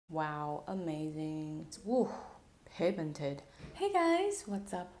Wow, amazing. Woo, pigmented. Hey guys,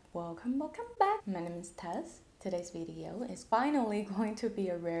 what's up? Welcome back. My name is Tess. Today's video is finally going to be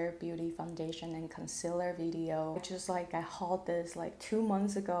a rare beauty foundation and concealer video. I hauled this like 2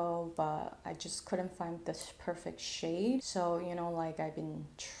 months ago, but I just couldn't find this perfect shade. So, I've been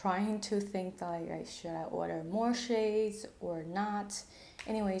trying to think should I order more shades or not?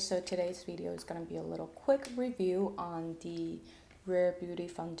 Anyway, so today's video is gonna be a little quick review on the Rare Beauty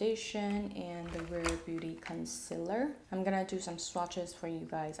foundation and the Rare Beauty concealer. I'm gonna do some swatches for you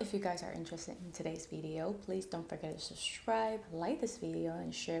guys. If you guys are interested in today's video, please don't forget to subscribe, like this video,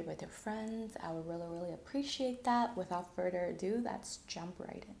 and share it with your friends. I would really appreciate that. Without further ado, let's jump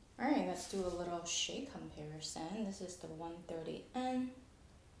right in. Alright, let's do a little shade comparison. This is the 130N.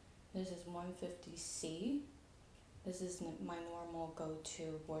 This is 150C. This is my normal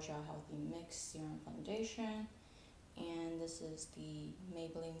go-to Bourjois Healthy Mix Serum Foundation. And this is the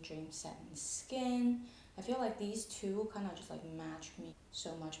Maybelline Dream Satin Skin. I feel like these two kind of just like match me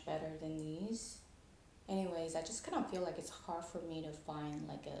so much better than these. Anyways, I just kind of feel like it's hard for me to find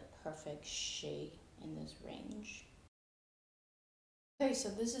like a perfect shade in this range. Okay, so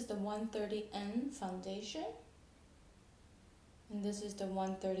this is the 130N foundation. And this is the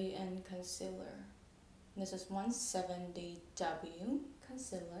 130N concealer. This is 170W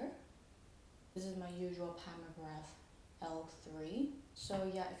concealer. This is my usual McGrath L3. So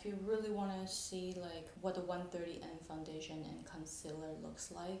yeah, if you really want to see like what the 130N foundation and concealer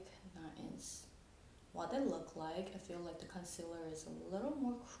looks like, that is what they look like. I feel like the concealer is a little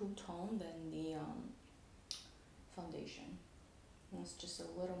more cool tone than the foundation. And it's just a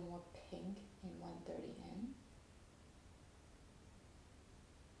little more pink in 130N.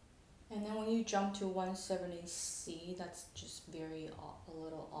 And then when you jump to 170C, that's just a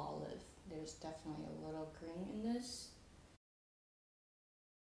little olive. There's definitely a little green in this.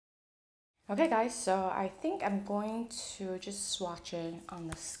 Okay guys, so I think I'm going to just swatch it on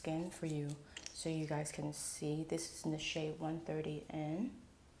the skin for you so you guys can see. This is in the shade 130N.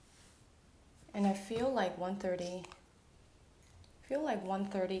 And I feel like 130N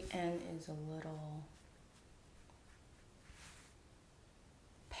is a little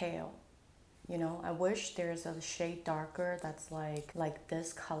pale. I wish there's a shade darker that's like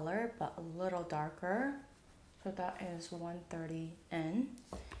this color, but a little darker. So that is 130N.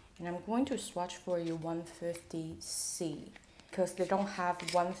 And I'm going to swatch for you 150C because they don't have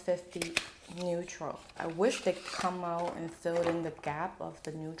 150 neutral. I wish they come out and fill in the gap of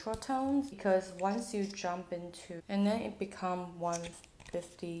the neutral tones, because once you jump into, and then it becomes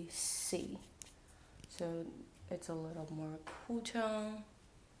 150C. So it's a little more cool tone.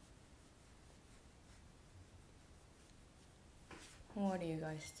 What do you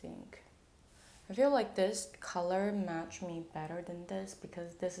guys think? I feel like this color matched me better than this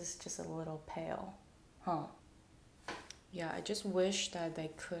because this is just a little pale. Huh. Yeah, I just wish that they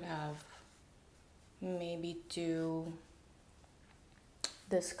could have maybe do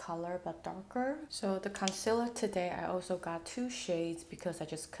this color but darker. So the concealer today, I also got 2 shades because I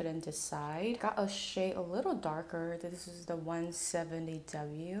just couldn't decide. Got a shade a little darker. This is the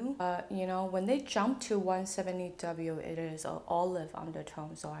 170W. When they jump to 170W, it is an olive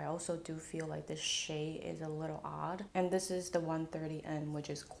undertone. So I also do feel like this shade is a little odd. And this is the 130N, which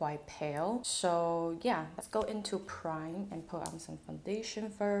is quite pale. So yeah, let's go into prime and put on some foundation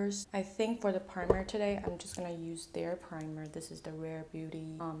first. I think for the primer today, I'm just gonna use their primer. This is the Rare Beauty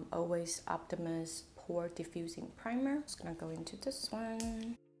Always Optimus Pore Diffusing Primer. Just gonna go into this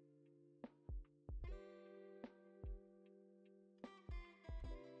one.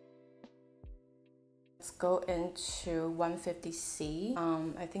 Let's go into 150C.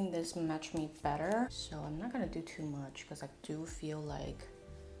 I think this matched me better, so I'm not gonna do too much because I do feel like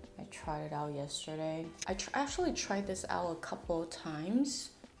I tried it out yesterday. I actually tried this out a couple of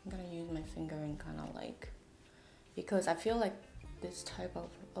times. I'm gonna use my finger and kind of because I feel like this type of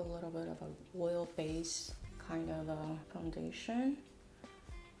a little bit of a oil base kind of a foundation.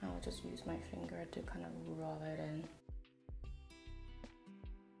 I'll just use my finger to kind of rub it in.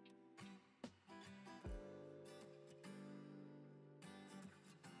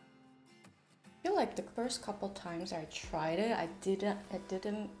 I feel like the first couple times I tried it, I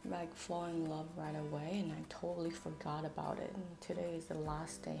didn't like fall in love right away, and I totally forgot about it. And today is the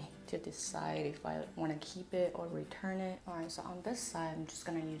last day to decide if I want to keep it or return it. Alright, so on this side, I'm just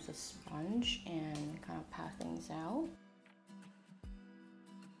gonna use a sponge and kind of pat things out.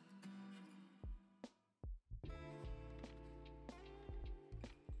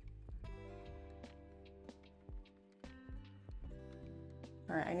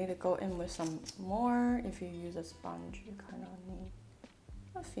 Alright, I need to go in with some more. If you use a sponge, you kind of need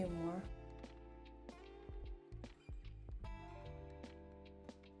a A few more.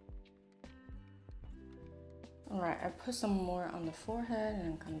 Alright, I put some more on the forehead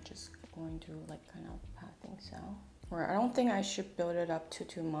and I'm kind of just going to like kind of pat things out. Alright, I don't think I should build it up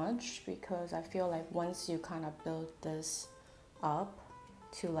too much because I feel like once you kind of build this up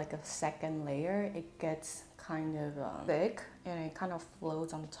to like a second layer, it gets kind of thick and it kind of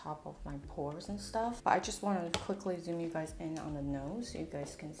floats on top of my pores and stuff. But I just want to quickly zoom you guys in on the nose so you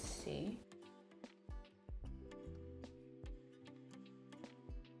guys can see.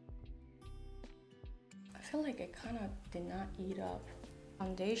 I feel like it kind of did not eat up.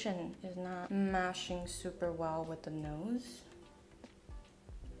 Foundation is not mashing super well with the nose.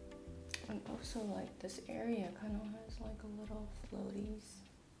 And also like this area kind of has like a little floaties.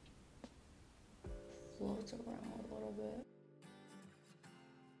 Floats around a little bit.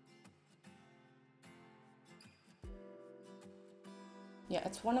 Yeah,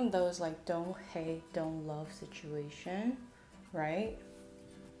 it's one of those like don't hate, don't love situation, right?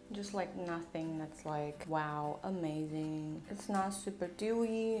 Just like nothing that's like, wow, amazing. It's not super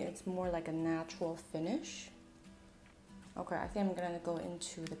dewy, it's more like a natural finish. Okay, I think I'm gonna go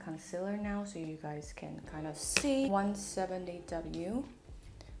into the concealer now so you guys can kind of see. 170W.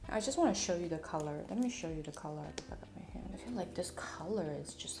 I just want to show you the color. Let me show you the color at the back of my hand. I feel like this color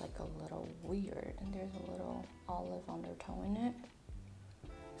is just like a little weird and there's a little olive undertone in it.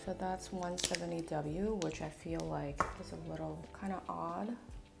 So that's 170W, which I feel like is a little kind of odd.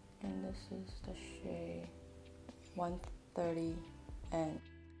 And this is the shade 130N.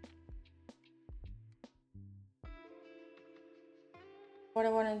 What I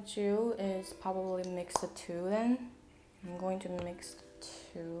want to do is probably mix the two then. I'm going to mix the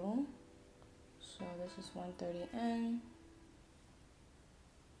two. So this is 130N.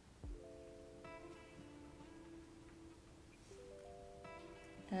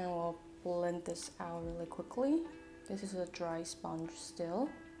 And we'll blend this out really quickly. This is a dry sponge still.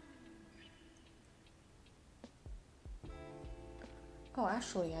 Oh,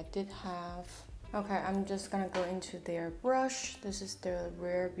 actually, I did have... Okay, I'm just gonna go into their brush. This is the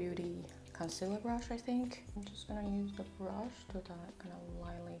Rare Beauty concealer brush, I think. I'm just gonna use the brush to kind of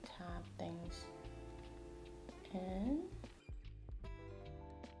lightly tap things in.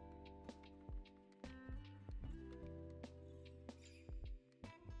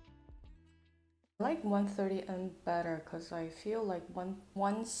 I like 130N better because I feel like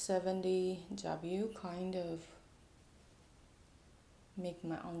 170W kind of make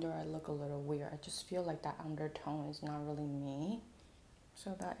my under eye look a little weird. I just feel like that undertone is not really me.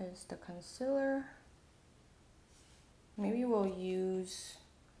 So that is the concealer. Maybe we'll use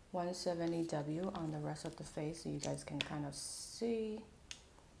 170W on the rest of the face so you guys can kind of see.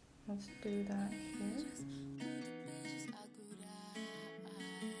 Let's do that here.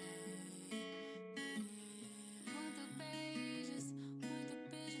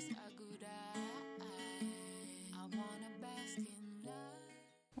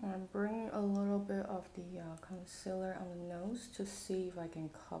 I'm bringing a little bit of the concealer on the nose to see if I can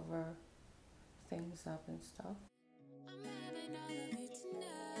cover things up and stuff.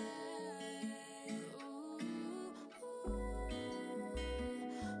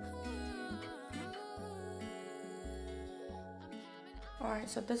 Alright,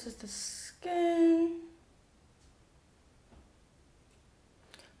 so this is the skin.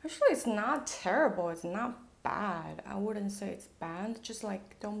 Actually, it's not terrible. It's not bad. I wouldn't say it's bad. Just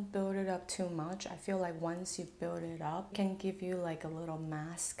like don't build it up too much. I feel like once you build it up, it can give you like a little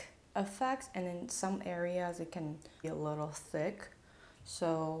mask effect, and in some areas it can be a little thick.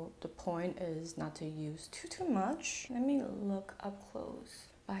 So the point is not to use too much. Let me look up close.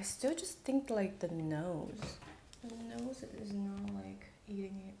 But I still just think like the nose is not like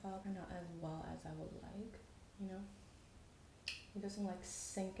eating it up not as well as I would like, you know? It doesn't like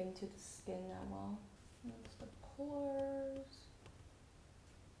sink into the skin that well. That's the pores.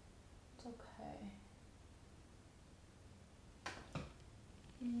 It's okay.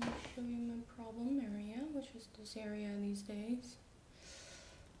 I'm gonna show you my problem area, which is this area these days.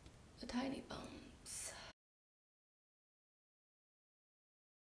 The tiny bumps.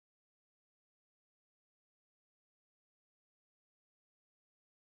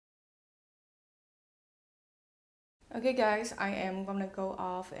 Okay guys, I am gonna go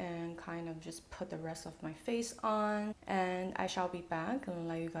off and kind of just put the rest of my face on, and I shall be back and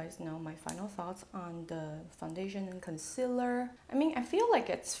let you guys know my final thoughts on the foundation and concealer. I mean, I feel like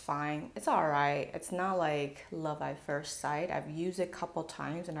it's fine. It's alright. It's not like love at first sight. I've used it a couple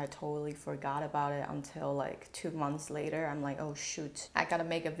times and I totally forgot about it until like 2 months later. I'm like, oh shoot, I gotta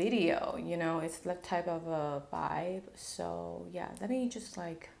make a video, you know, it's that type of a vibe. So yeah, let me just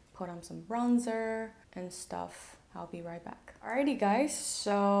like put on some bronzer and stuff. I'll be right back. Alrighty guys,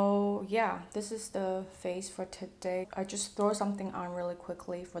 so yeah, this is the face for today. I just throw something on really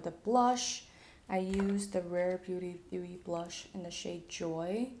quickly. For the blush, I used the Rare Beauty blush in the shade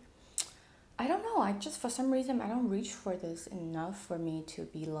Joy. I don't know, I just, for some reason, I don't reach for this enough for me to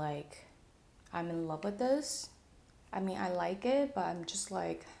be like, I'm in love with this. I mean, I like it, but I'm just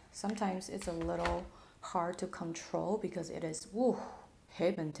like, sometimes it's a little hard to control because it is, woo,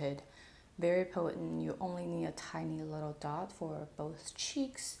 pigmented. Very potent. You only need a tiny little dot for both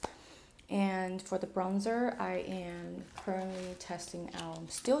cheeks. And for the bronzer, I am currently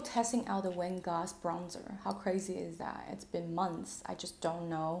still testing out the McGrath bronzer. How crazy is that? It's been months. I just don't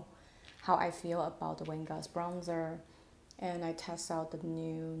know how I feel about the McGrath bronzer. And I test out the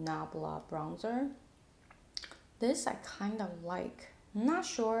new Nabla bronzer. This I kind of like. Not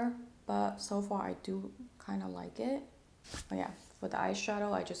sure, but so far I do kind of like it. Oh yeah. For the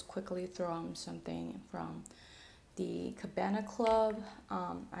eyeshadow, I just quickly throw on something from the Cabana Club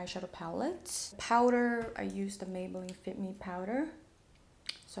eyeshadow palette. Powder, I use the Maybelline Fit Me powder.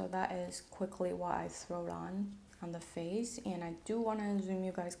 So that is quickly what I throw on the face. And I do want to zoom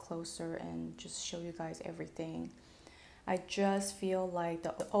you guys closer and just show you guys everything. I just feel like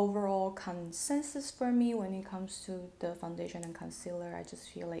the overall consensus for me when it comes to the foundation and concealer, I just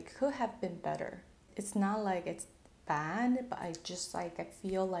feel like it could have been better. It's not like it's bad, but I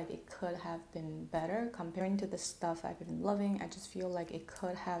feel like it could have been better comparing to the stuff I've been loving. I just feel like it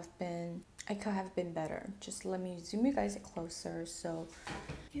could have been better. Just let me zoom you guys closer so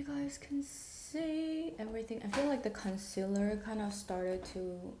you guys can see everything. I feel like the concealer kind of started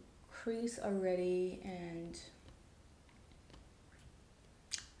to crease already, and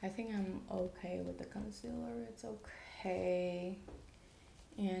I think I'm okay with the concealer. It's okay.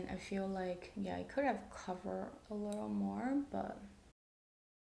 And I feel like, yeah, I could have covered a little more, but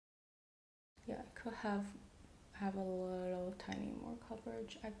yeah, I could have a little tiny more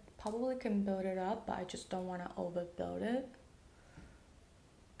coverage. I probably can build it up, but I just don't want to overbuild it.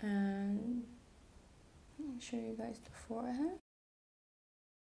 And I'll show you guys the forehead.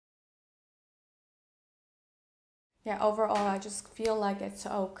 Yeah, overall, I just feel like it's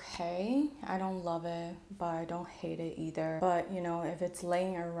okay. I don't love it, but I don't hate it either. But, you know, if it's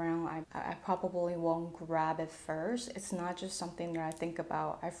laying around, I probably won't grab it first. It's not just something that I think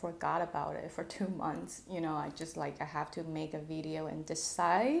about. I forgot about it for 2 months. You know, I just like, I have to make a video and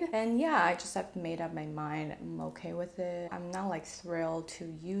decide. And yeah, I just have made up my mind. I'm okay with it. I'm not like thrilled to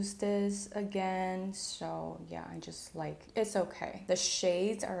use this again. So yeah, I just like, it's okay. The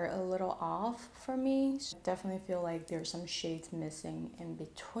shades are a little off for me. So I definitely feel like there's some shades missing in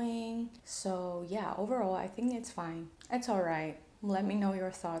between. So yeah, overall I think it's fine. It's alright. Let me know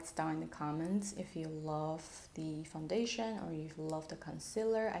your thoughts down in the comments if you love the foundation or you love the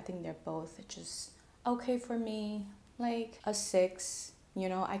concealer. I think they're both just okay for me. Like a 6, you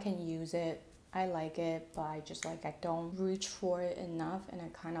know, I can use it. I like it, but I just like, I don't reach for it enough and I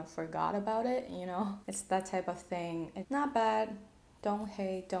kind of forgot about it, you know. It's that type of thing. It's not bad. Don't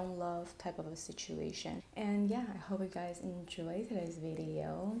hate, don't love type of a situation. And yeah, I hope you guys enjoyed today's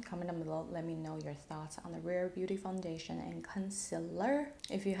video. Comment down below, let me know your thoughts on the Rare Beauty foundation and concealer.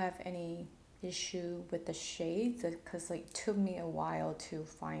 If you have any issue with the shades, because like, it took me a while to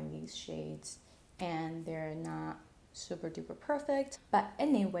find these shades and they're not super duper perfect. But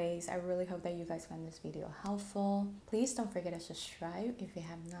anyways, I really hope that you guys found this video helpful. Please don't forget to subscribe if you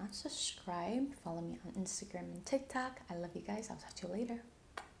have not subscribed. Follow me on Instagram and TikTok. I love you guys. I'll talk to you later.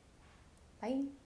 Bye.